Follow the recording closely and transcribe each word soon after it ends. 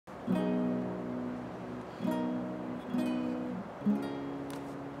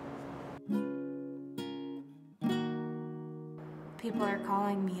People are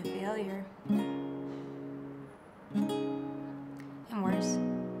calling me a failure. And worse.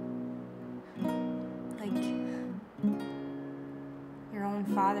 Like, your own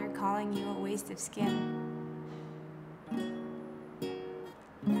father calling you a waste of skin.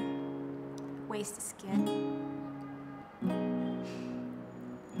 Waste of skin.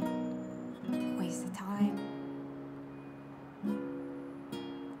 Waste of time.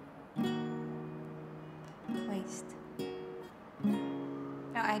 Waste.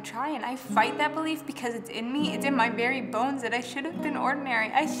 Now, I try and I fight that belief because it's in me, it's in my very bones that I should have been ordinary.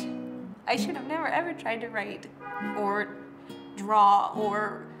 I should have never ever tried to write or draw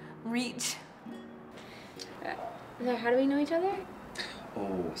or reach. So how do we know each other?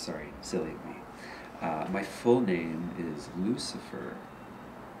 Oh, sorry, silly of me. My full name is Lucifer.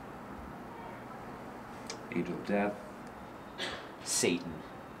 Angel of Death. Satan.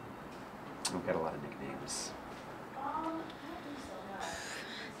 I've got a lot of nicknames.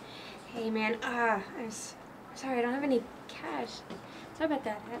 Hey man, I'm sorry, I don't have any cash. Sorry about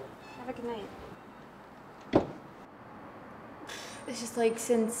that. Have a good night. It's just like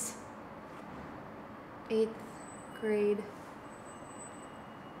since 8th grade,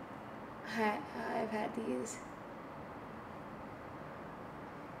 I've had these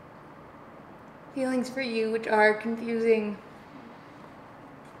feelings for you, which are confusing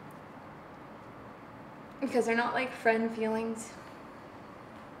because they're not like friend feelings.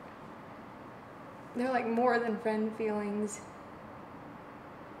 They're like more than friend feelings.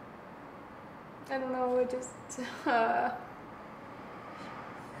 I don't know, it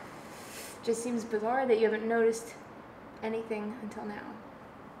just seems bizarre that you haven't noticed anything until now.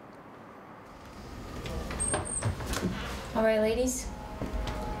 All right, ladies,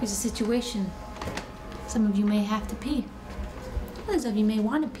 here's a situation. Some of you may have to pee. Others of you may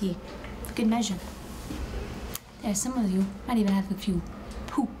want to pee, for good measure. There, some of you might even have a few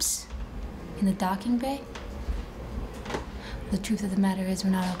poops in the docking bay. The truth of the matter is we're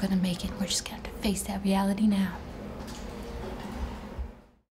not all gonna make it. We're just gonna have to face that reality now.